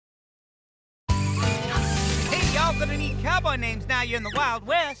gotta need cowboy names now you're in the Wild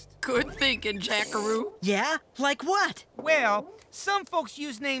West. Good thinking, Jackaroo. Yeah? Like what? Well, some folks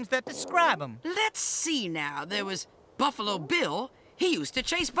use names that describe them. Let's see now. There was Buffalo Bill. He used to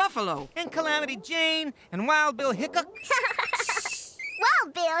chase buffalo. And Calamity Jane, and Wild Bill Hickok.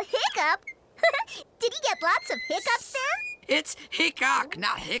 Wild Bill Hiccup? Did he get lots of hiccups then? It's Hickok,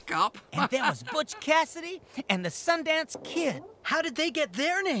 not Hiccup. And there was Butch Cassidy and the Sundance Kid. How did they get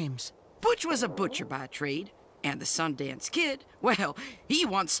their names? Butch was a butcher by trade. And the Sundance Kid, well, he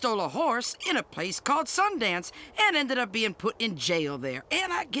once stole a horse in a place called Sundance and ended up being put in jail there.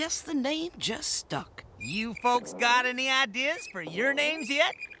 And I guess the name just stuck. You folks got any ideas for your names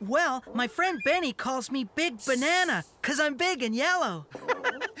yet? Well, my friend Benny calls me Big Banana, 'cause I'm big and yellow.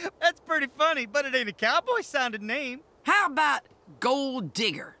 That's pretty funny, but it ain't a cowboy-sounding name. How about Gold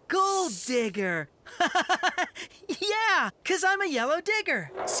Digger? Gold Digger. Yeah, 'cause I'm a yellow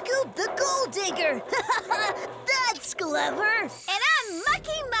digger. Scoop the Gold Digger. That's clever. And I'm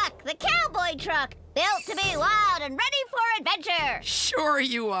Mucky Muck, the cowboy truck, built to be wild and ready for adventure. Sure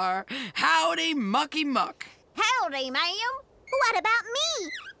you are. Howdy, Mucky Muck. Howdy, ma'am. What about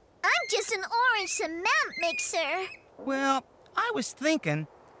me? I'm just an orange cement mixer. Well, I was thinking,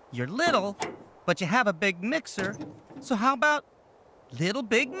 you're little, but you have a big mixer. So how about Little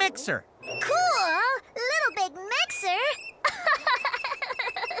Big Mixer? Cool, Little Big Mixer.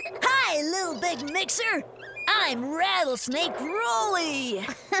 Hi, Little Big Mixer. I'm Rattlesnake Rolly.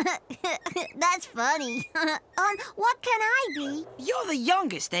 That's funny. What can I be? You're the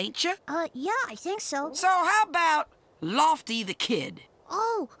youngest, ain't you? Yeah, I think so. So how about Lofty the Kid?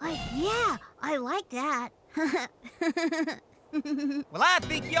 Oh, yeah, I like that. Well, I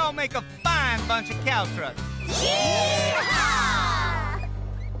think y'all make a fine bunch of cow trucks. Yeehaw!